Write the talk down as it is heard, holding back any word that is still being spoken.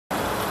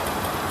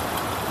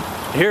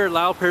Here at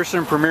Lyle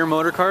Pearson Premier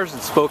Motor Cars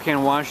in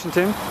Spokane,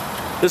 Washington.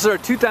 This is our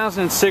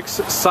 2006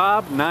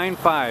 Saab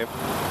 9.5.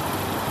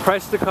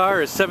 Price of the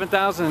car is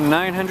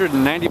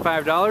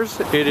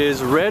 $7,995. It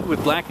is red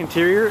with black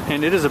interior,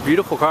 and it is a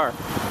beautiful car.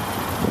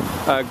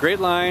 Great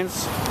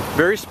lines,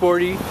 very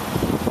sporty.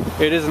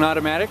 It is an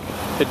automatic.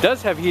 It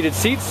does have heated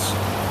seats,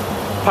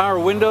 power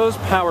windows,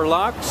 power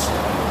locks,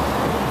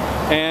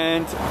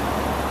 and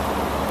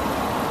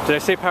did I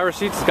say power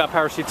seats? It's got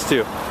power seats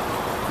too.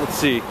 Let's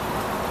see.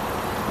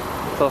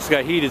 It's also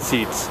got heated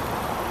seats.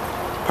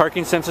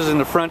 Parking sensors in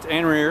the front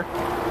and rear.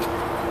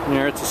 And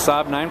there, it's a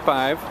Saab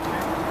 9.5.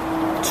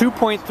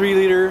 2.3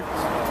 liter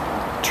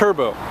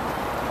turbo.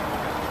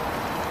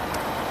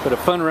 But a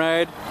fun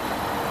ride.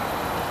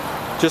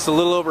 Just a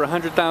little over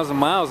 100,000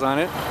 miles on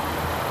it.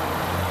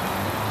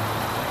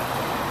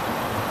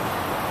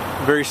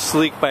 Very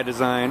sleek by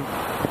design.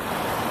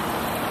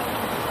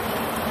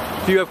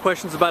 If you have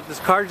questions about this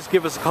car, just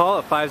give us a call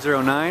at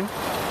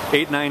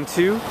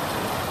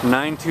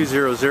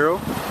 509-892-9200.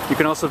 You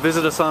can also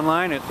visit us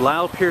online at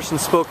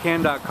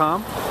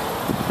lylepearsonspokane.com.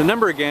 The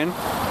number again,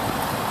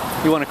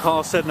 you want to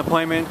call, set an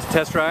appointment to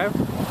test drive,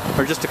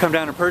 or just to come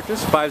down and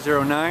purchase,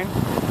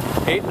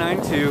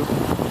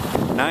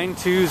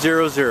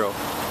 509-892-9200.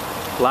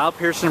 Lyle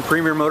Pearson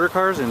Premier Motor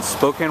Cars in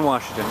Spokane,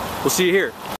 Washington. We'll see you here.